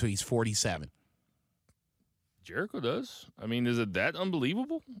wrestle till he's 47? Jericho does. I mean, is it that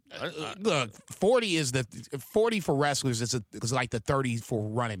unbelievable? Look, 40 for wrestlers is like the 30 for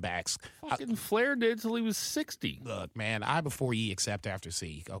running backs. Fucking Flair did till he was 60. Look, man, I before E, except after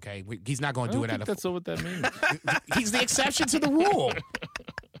C. Okay, he's not going I to do don't it think at that's what that means. He's the exception to the rule.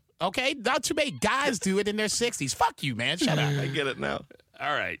 Okay, not too many guys do it in their 60s. Fuck you, man. Shut up. I get it now.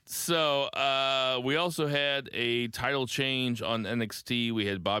 All right. So we also had a title change on NXT. We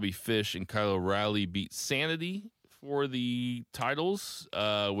had Bobby Fish and Kyle O'Reilly beat Sanity for the titles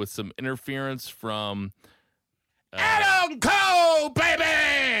with some interference from Adam Cole,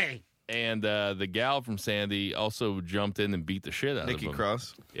 baby! And the gal from Sandy also jumped in and beat the shit out Nikki of him.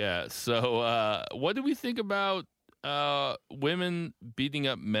 Cross. Yeah. So what do we think about women beating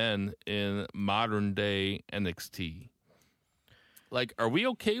up men in modern day NXT? Like, are we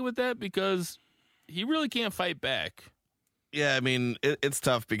okay with that? Because he really can't fight back. Yeah, I mean, it's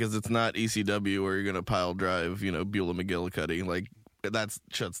tough because it's not ECW where you're going to pile drive, Beulah McGillicuddy. Like, that's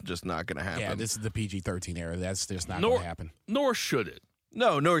just not going to happen. Yeah, this is the PG-13 era. That's just not going to happen. Nor should it.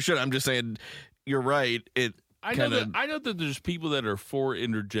 No, nor should. I'm just saying, you're right. I know that there's people that are for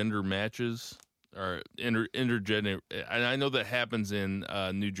intergender matches or intergender, and I know that happens in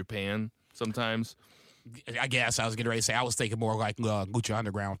New Japan sometimes. I guess I was getting ready to say, I was thinking more like Lucha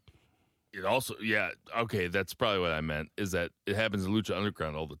Underground. It also, yeah, okay, that's probably what I meant, is that it happens in Lucha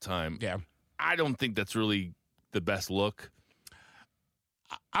Underground all the time. Yeah. I don't think that's really the best look.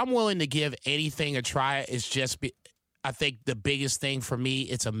 I'm willing to give anything a try. It's just, I think the biggest thing for me,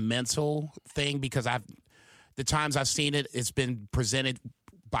 it's a mental thing because the times I've seen it, it's been presented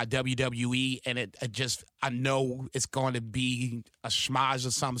by WWE, and I know it's going to be a schmozz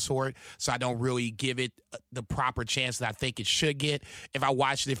of some sort, so I don't really give it the proper chance that I think it should get. If I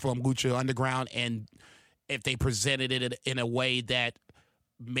watched it from Lucha Underground and if they presented it in a way that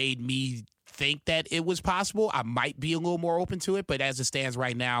made me think that it was possible, I might be a little more open to it, but as it stands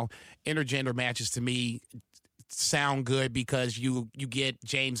right now, intergender matches to me sound good because you get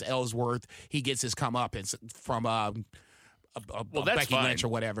James Ellsworth, he gets his comeuppance from that's Becky fine. Lynch or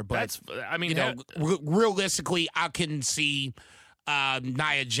whatever, but that's, realistically, I can see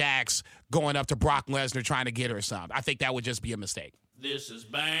Nia Jax going up to Brock Lesnar trying to get her something. I think that would just be a mistake. This is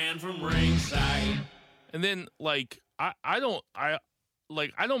banned from ringside. And then, like, I don't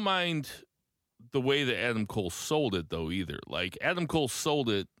mind the way that Adam Cole sold it though either. Like, Adam Cole sold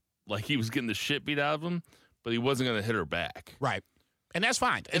it like he was getting the shit beat out of him, but he wasn't going to hit her back. Right. And that's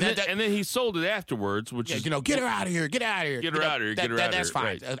fine. And then he sold it afterwards, which is... get her out of here. Get out of here. Get her out of here. Get her out of here. That's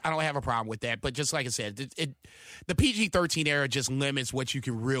fine. Right. I don't have a problem with that. But just like I said, the PG-13 era just limits what you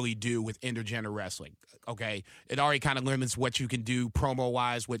can really do with intergender wrestling, okay? It already kind of limits what you can do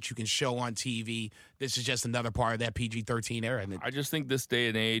promo-wise, what you can show on TV. This is just another part of that PG-13 era. And I just think this day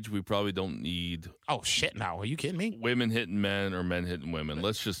and age, we probably don't need... Oh, shit, no. Are you kidding me? Women hitting men or men hitting women.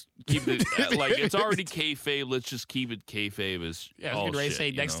 Let's just keep it... like, it's already kayfabe. Let's just keep it kayfabe as I was going to say,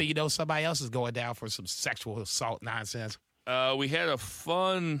 next thing you know, somebody else is going down for some sexual assault nonsense. We had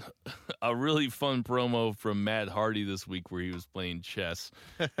a really fun promo from Matt Hardy this week where he was playing chess.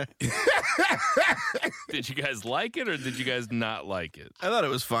 Did you guys like it or did you guys not like it? I thought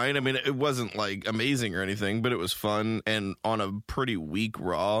it was fine. I mean, it wasn't like amazing or anything, but it was fun. And on a pretty weak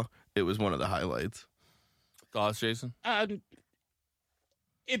Raw, it was one of the highlights. Thoughts, Jason?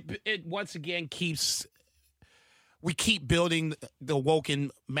 It once again we keep building the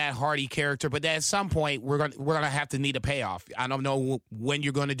woken Matt Hardy character, but at some point we're gonna have to need a payoff. I don't know when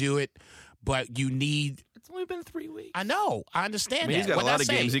you're gonna do it, but you need. It's only been 3 weeks. I know. I understand. I mean, he's got a lot of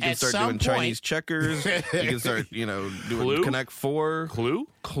games. He can start doing Chinese checkers. He can start, doing Clue? Connect Four. Clue.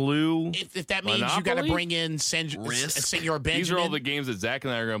 If that means Monopoly? you got to bring in Senor Benjamin. These are all the games that Zach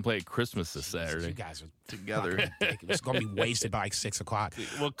and I are going to play at Christmas this Saturday. You guys are Together. It's going to be wasted by like 6 o'clock.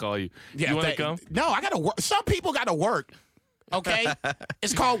 We'll call you. Yeah, you want to come? No, I got to work. Some people got to work. Okay,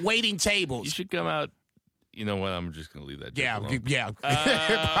 it's called waiting tables. You should come out. You know what? I'm just going to leave that. Yeah.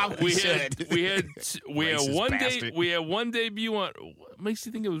 Probably we had Racist one bastard. day. We had one debut on. What makes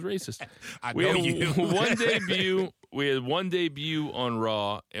you think it was racist? I We know had you. one debut. We had one debut on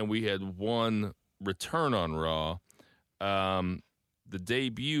Raw, and we had one return on Raw. The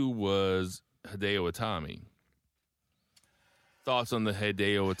debut was Hideo Itami. Thoughts on the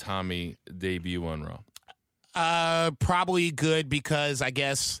Hideo Itami debut on Raw? Probably good because I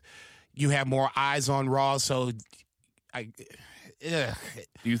guess you have more eyes on Raw. So, Do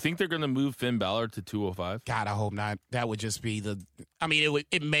you think they're going to move Finn Balor to 205? God, I hope not. That would just be the. I mean,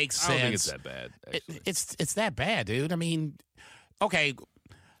 it makes sense. I don't think it's that bad. Actually. It's that bad, dude. I mean, okay.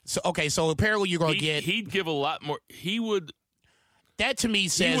 So apparently you're going to get. He'd give a lot more. He would. That to me He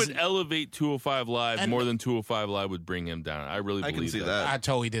says would elevate 205 Live And- more than 205 Live would bring him down. I really I believe can see that. I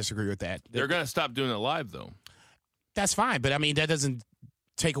totally disagree with that. They're going to stop doing it live, though. That's fine, but I mean that doesn't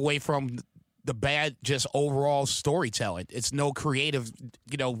take away from the bad just overall storytelling. It's no creative,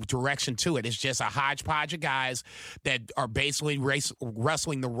 direction to it. It's just a hodgepodge of guys that are basically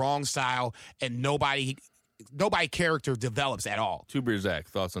wrestling the wrong style, and nobody character develops at all. Two Beer Zach,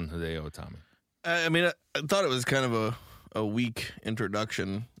 thoughts on Hideo Itami? I mean, I thought it was kind of a weak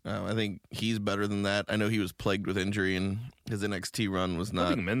introduction. I think he's better than that. I know he was plagued with injury, and his NXT run was not.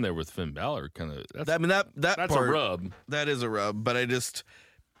 Putting him in there with Finn Balor kind of. That's part, a rub. That is a rub, but it just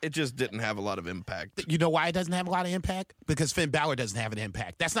didn't have a lot of impact. You know why it doesn't have a lot of impact? Because Finn Balor doesn't have an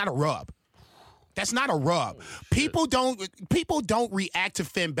impact. That's not a rub. That's not a rub. People don't react to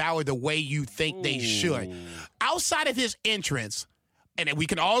Finn Balor the way you think they should. Outside of his entrance, and we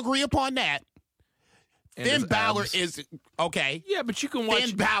can all agree upon that, And Finn his Balor abs. is okay. Yeah, but you can watch.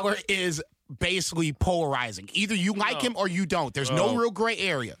 Finn Balor is basically polarizing. Either you like him or you don't. There's no real gray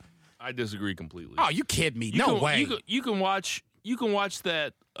area. I disagree completely. Oh, you kidding me? No way. You can watch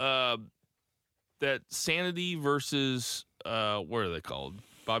that that Sanity versus what are they called?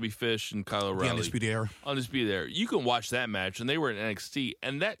 Bobby Fish and Kyle O'Reilly. The Undisputed Era. Undisputed Era. You can watch that match, and they were in NXT,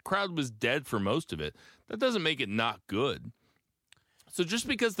 and that crowd was dead for most of it. That doesn't make it not good. So just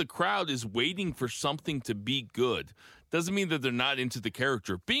because the crowd is waiting for something to be good doesn't mean that they're not into the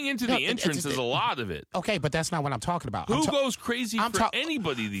character. Being into the entrance is a lot of it. Okay, but that's not what I'm talking about. Who goes crazy for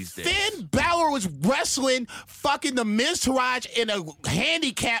anybody these days? Finn Balor was wrestling fucking the Miz Taraj in a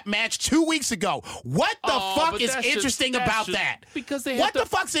handicap match 2 weeks ago. What the fuck is interesting about that? Because they what the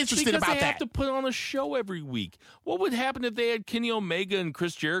fuck's interesting about that? Because they have to put on a show every week. What would happen if they had Kenny Omega and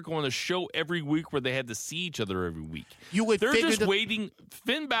Chris Jericho on a show every week where they had to see each other every week? They're just waiting.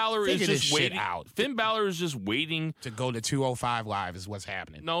 Finn Balor is just waiting. Finn Balor is just waiting to go to 205 Live is what's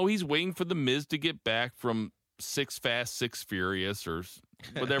happening. No, he's waiting for the Miz to get back from Six Fast, Six Furious, or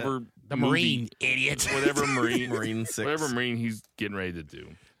whatever the Marine idiot, whatever Marine 6, whatever Marine he's getting ready to do.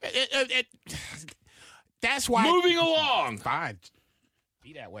 That's why. Moving along. Fine,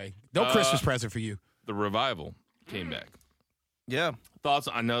 be that way. No Christmas present for you. The Revival came back. Yeah. Thoughts?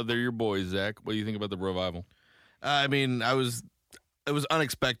 I know they're your boys, Zach. What do you think about the Revival? I mean, it was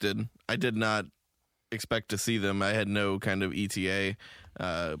unexpected. I did not expect to see them. I had no kind of ETA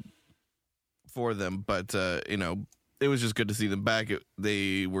for them, but it was just good to see them back.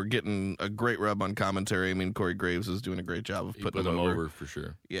 They were getting a great rub on commentary. I mean, Corey Graves was doing a great job of putting them over for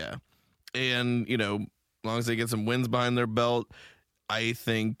sure. Yeah, and as long as they get some wins behind their belt, I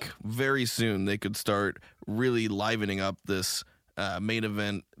think very soon they could start really livening up this main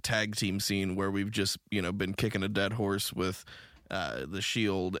event tag team scene where we've just been kicking a dead horse with the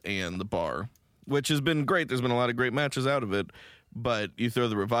Shield and the Bar, which has been great. There's been a lot of great matches out of it, but you throw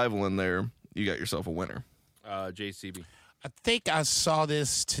the Revival in there, you got yourself a winner. JCB. I think I saw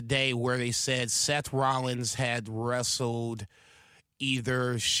this today where they said Seth Rollins had wrestled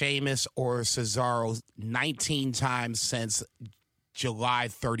either Sheamus or Cesaro 19 times since July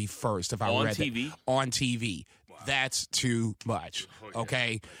 31st, if I read TV? that. On TV. Wow. That's too much,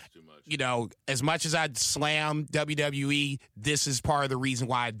 okay? That's too much. As much as I'd slam WWE, this is part of the reason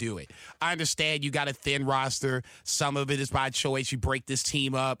why I do it. I understand you got a thin roster. Some of it is by choice. You break this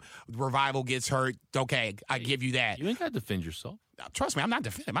team up. Revival gets hurt. Okay, I give you that. You ain't got to defend yourself. Trust me, I'm not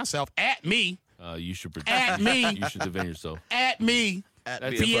defending myself. At me. You should At me. You should defend yourself. At me. At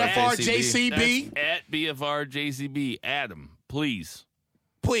BFR JCB. At BFR JCB. Adam, please.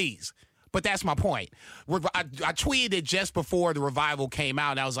 But that's my point. I tweeted it just before the Revival came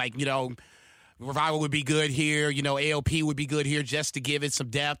out, and I was like, Revival would be good here. AOP would be good here just to give it some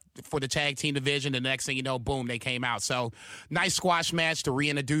depth for the tag team division. The next thing you know, boom, they came out. So nice squash match to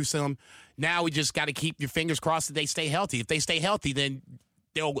reintroduce them. Now we just got to keep your fingers crossed that they stay healthy. If they stay healthy, then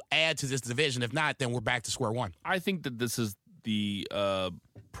they'll add to this division. If not, then we're back to square one. I think that this is the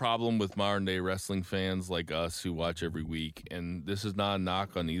problem with modern day wrestling fans like us who watch every week, and this is not a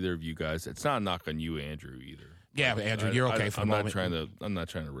knock on either of you guys. It's not a knock on you, Andrew, either. Yeah, but Andrew, you're okay for the moment. I'm not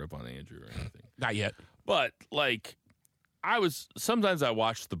trying to rip on Andrew or anything. Not yet. But sometimes I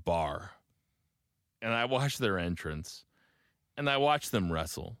watch the Bar, and I watch their entrance, and I watch them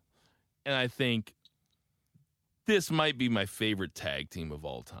wrestle, and I think this might be my favorite tag team of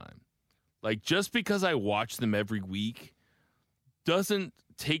all time. Just because I watch them every week doesn't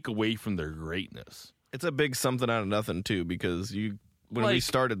take away from their greatness. It's a big something out of nothing too, because when we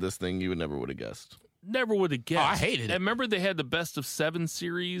started this thing, you never would have guessed. Never would have guessed. Oh, I hated it. And remember they had the best of 7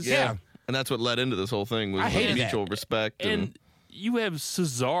 series? Yeah. And that's what led into this whole thing was mutual respect. And you have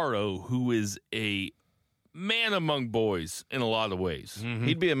Cesaro, who is a man among boys in a lot of ways. Mm-hmm.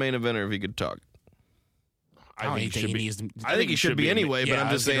 He'd be a main eventer if he could talk. I think he should be anyway, but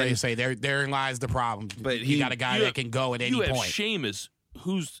I'm just saying. Therein lies the problem. But you got a guy that can go at any point. You have Sheamus,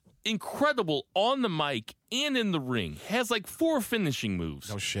 who's incredible on the mic and in the ring, has 4 finishing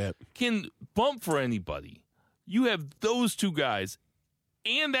moves. No shit. Can bump for anybody. You have those two guys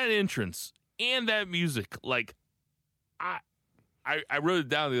and that entrance and that music. Like, I wrote it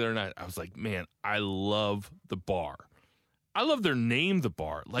down the other night. I was like, man, I love the bar. I love their name, the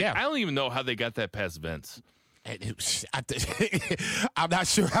bar. Like, I don't even know how they got that past Vince. I'm not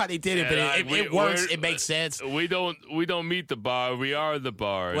sure how they did it, but it works. It makes sense. We don't meet the bar. We are the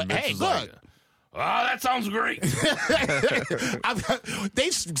bar. Well, hey, look. Like, oh, that sounds great.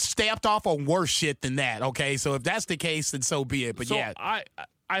 They stamped off on worse shit than that, okay? So if that's the case, then so be it. But yeah.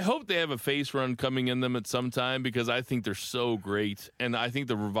 I hope they have a face run coming in them at some time because I think they're so great. And I think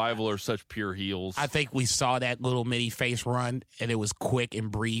the Revival are such pure heels. I think we saw that little mini face run, and it was quick and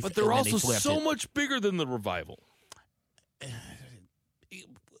brief. But they're also so much bigger than the Revival.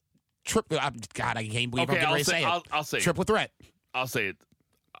 God, I can't believe I'm getting ready to say it. I'll say Triple threat. I'll say it.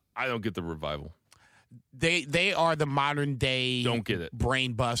 I don't get the Revival. They are the modern day don't get it.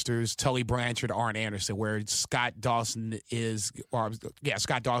 brain busters, Tully Blanchard, Arn Anderson, where Scott Dawson is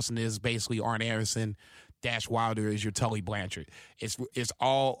basically Arn Anderson. Dash Wilder is your Tully Blanchard. It's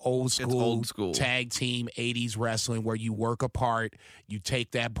all old school tag team 80s wrestling where you work apart, you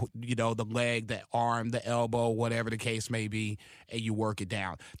take that, the leg, the arm, the elbow, whatever the case may be, and you work it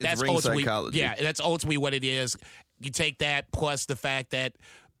down. That's ring psychology. Yeah, that's ultimately what it is. You take that plus the fact that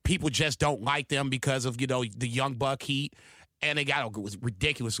people just don't like them because of, the Young Buck heat. And they got a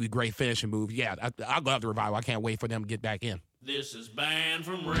ridiculously great finishing move. Yeah, I love the Revival. I can't wait for them to get back in. This is Banned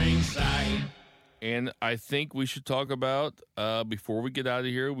from Ringside. And I think we should talk about, before we get out of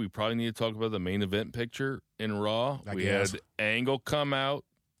here, we probably need to talk about the main event picture in Raw. We had Angle came out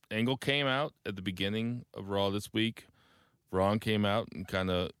at the beginning of Raw this week. Braun came out and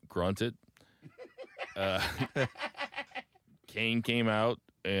kind of grunted. Kane came out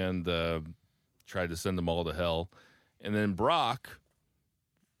and tried to send them all to hell. And then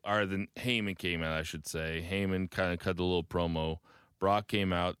Heyman came out, I should say. Heyman kind of cut a little promo. Brock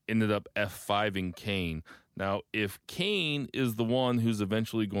came out, ended up F5ing Kane. Now, if Kane is the one who's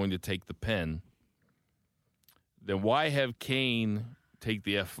eventually going to take the pin, then why have Kane take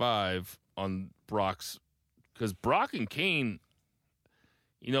the F5 on Brock's? Because Brock and Kane,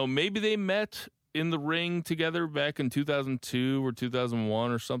 maybe they met in the ring together back in 2002 or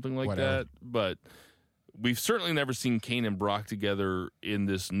 2001 or something like that. But we've certainly never seen Kane and Brock together in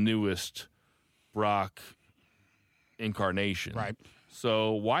this newest Brock incarnation. Right.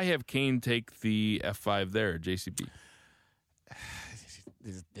 So why have Kane take the F5 there, JCB?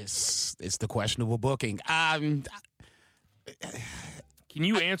 It's the questionable booking. Can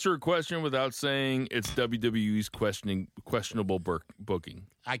you answer a question without saying it's WWE's questionable booking?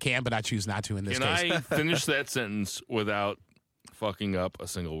 I can, but I choose not to in this case. Can I finish that sentence without fucking up a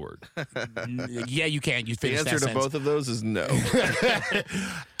single word? Yeah, you can. You finish the answer to both of those is no.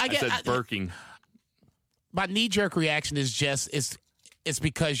 I said burking. My knee-jerk reaction is just it's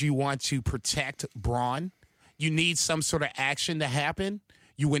because you want to protect Braun. You need some sort of action to happen.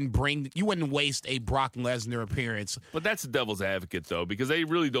 You wouldn't waste a Brock Lesnar appearance. But that's the devil's advocate, though, because they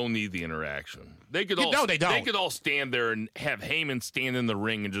really don't need the interaction. They could all they don't. They could all stand there and have Heyman stand in the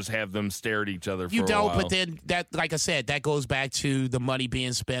ring and just have them stare at each other for a while. You don't, but then that, like I said, that goes back to the money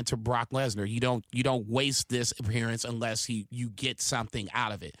being spent to Brock Lesnar. You don't waste this appearance unless you get something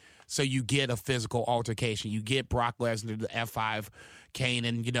out of it. So you get a physical altercation. You get Brock Lesnar to F5 Kane,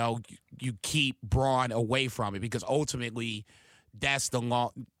 and you keep Braun away from it because ultimately that's the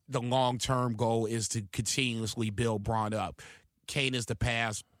long-term goal is to continuously build Braun up. Kane is the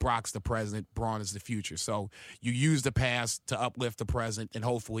past, Brock's the present, Braun is the future. So you use the past to uplift the present, and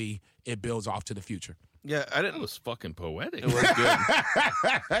hopefully it builds off to the future. Yeah, It was fucking poetic. It was good.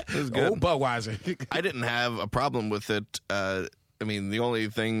 It was good. Oh, Budweiser. I didn't have a problem with it. The only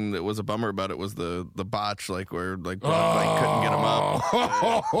thing that was a bummer about it was the botch, where Braun couldn't get him up.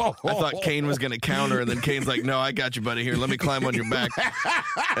 I thought Kane was going to counter, and then Kane's like, "No, I got you, buddy. Here, let me climb on your back."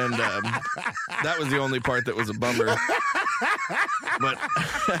 And that was the only part that was a bummer. But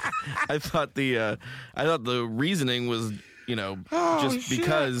I thought the reasoning was,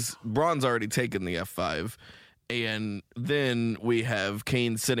 because Braun's already taken the F5, and then we have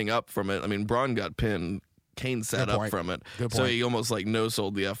Kane sitting up from it. Braun got pinned. Kane sat up from it. So he almost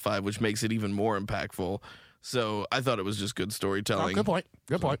no-sold the F5, which makes it even more impactful. So I thought it was just good storytelling. Good point.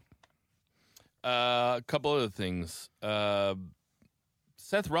 A couple other things.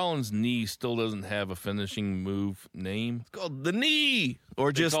 Seth Rollins' knee still doesn't have a finishing move name. It's called the knee,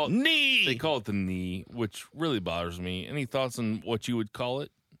 or just knee. They call it the knee, which really bothers me. Any thoughts on what you would call it?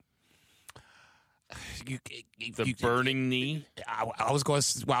 The burning knee. I was going to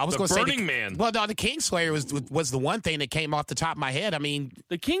say the Burning Man. Well, no, the Kingslayer was the one thing that came off the top of my head.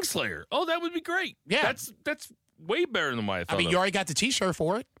 The Kingslayer. Oh, that would be great. Yeah, that's way better than what I thought. You already got the T-shirt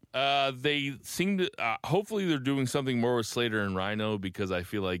for it. They seem to. Hopefully, they're doing something more with Slater and Rhino because I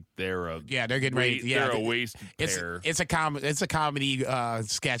feel like they're they're getting ready. Yeah, they're a wasted pair. It's a comedy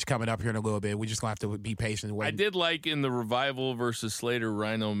sketch coming up here in a little bit. We're just gonna have to be patient and wait. I did like in the Revival versus Slater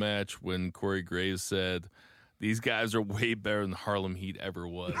Rhino match when Corey Graves said, "These guys are way better than Harlem Heat ever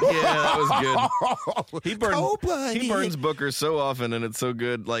was." Yeah, that was good. He Nobody. burns Booker so often, and it's so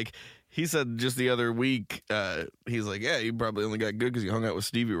good. Like he said just the other week, he's like, "Yeah, you probably only got good because you hung out with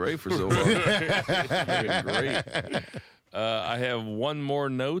Stevie Ray for so long." Great. I have one more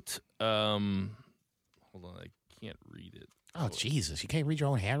note. Hold on, I can't read it. Oh Jesus! You can't read your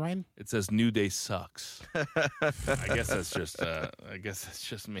own handwriting. It says New Day sucks. I guess that's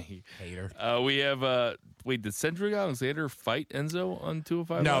just me. Hater. We have wait, did Cedric Alexander fight Enzo on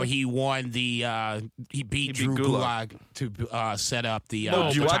 205? No, Live? he won the. He beat Drew Gulak to set up the.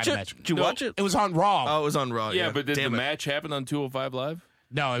 Did you watch title it? match. Did you watch it? It was on Raw. Oh, it was on Raw. Yeah, but did Damn the it. match happen on 205 Live?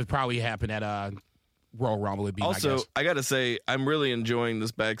 No, it probably happened at Royal Rumble. Would be Also, my guess. I got to say, I'm really enjoying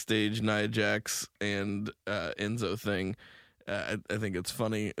this backstage Nia Jax and Enzo thing. I think it's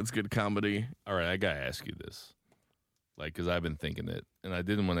funny. It's good comedy. All right, I gotta ask you this, because I've been thinking it, and I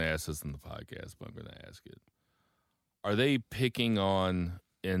didn't want to ask this in the podcast, but I'm going to ask it. Are they picking on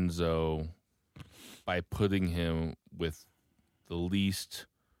Enzo by putting him with the least,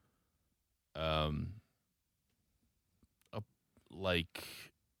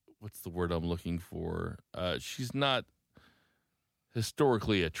 what's the word I'm looking for? She's not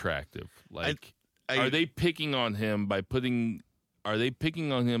historically attractive. Are they picking on him by putting? Are they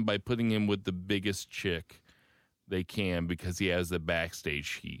picking on him by putting him with the biggest chick they can because he has the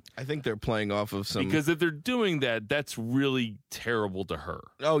backstage heat? I think they're playing off of some. Because if they're doing that, that's really terrible to her.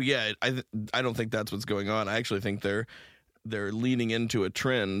 Oh yeah, I don't think that's what's going on. I actually think they're leaning into a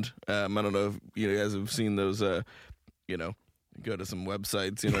trend. I don't know if you guys have seen those. Go to some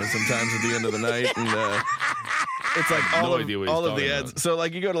websites. Sometimes at the end of the night and. It's like all of the ads. About. So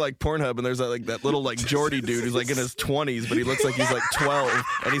like you go to like Pornhub and there's that little like Geordie dude who's like in his 20s, but he looks like he's like 12,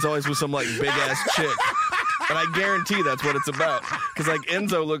 and he's always with some like big ass chick. And I guarantee that's what it's about. Because like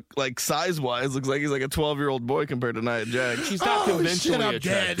Enzo looks wise looks like he's like a 12-year-old boy compared to Nia Jax. She's not conventionally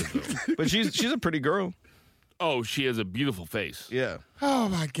attractive, though. But she's a pretty girl. Oh, she has a beautiful face. Yeah. Oh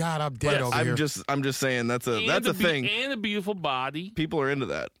my God, I'm dead over here. I'm just saying that's a thing. And a beautiful body. People are into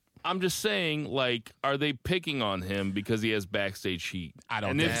that. I'm just saying, are they picking on him because he has backstage heat? I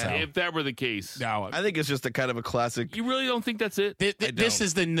don't think so. If that were the case, No, I think it's just a kind of a classic. you really don't think that's it? This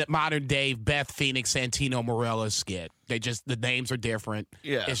is the modern day Beth Phoenix Santino Marella skit. The names are different.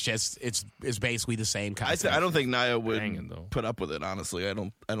 Yeah. It's just it's basically the same I concept. don't think Nia would Hanging, though. put up with it. Honestly, I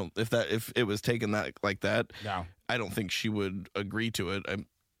don't. If it was taken like that, No, I don't think she would agree to it.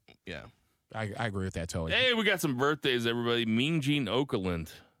 I agree with that totally. Hey, we got some birthdays, everybody. Mean Gene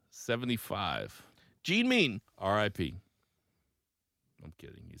Okerlund, 75. Gene Mean. R.I.P. I'm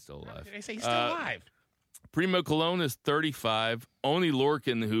kidding. He's still alive. They say he's still alive. Primo Colon is 35. Oni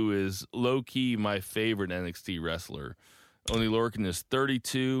Lorcan, who is low-key my favorite NXT wrestler. Oni Lorcan is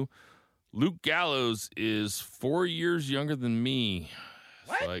 32. Luke Gallows is 4 years younger than me.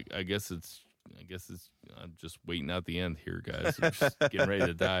 What? So I guess it's I'm just waiting out the end here, guys. I'm just getting ready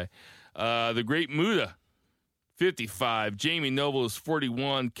to die. The Great Muda, 55. Jamie Noble is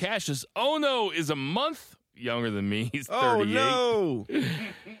 41. Cassius Ono is a month younger than me. He's 38. Oh no!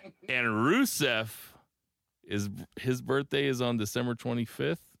 And Rusev, his birthday is on December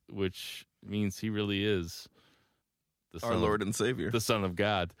 25th, which means he really is Our Lord and Savior. the Son of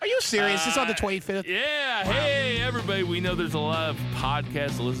God. Are you serious? It's on the 25th. Yeah. Wow. Hey, everybody. We know there's a lot of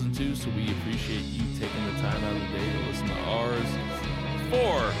podcasts to listen to, so we appreciate you taking the time out of the day to listen to ours.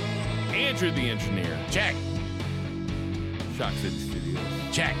 For Andrew the Engineer, Check. Shock City Studios,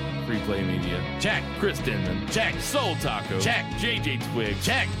 Check. Free Play Media, Check. Chris Denman, Check. Soul Taco, Check. JJ Twig,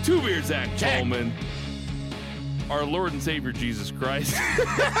 Check. Two Beard Zach Check. Coleman, our Lord and Savior Jesus Christ,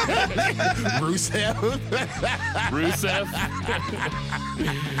 Rusev. Rusev,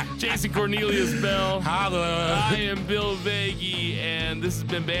 Jason Cornelius Bell. Holla. I am Bill Vagey, and this has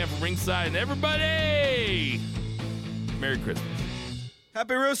been Banned from Ringside. And everybody, Merry Christmas.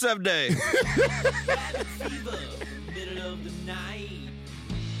 Happy Rusev Day. Fever, middle of the night.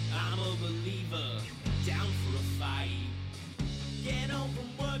 I'm a believer, down for a fight. Get home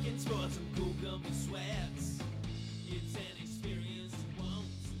from work and sport some cool gummy sweats.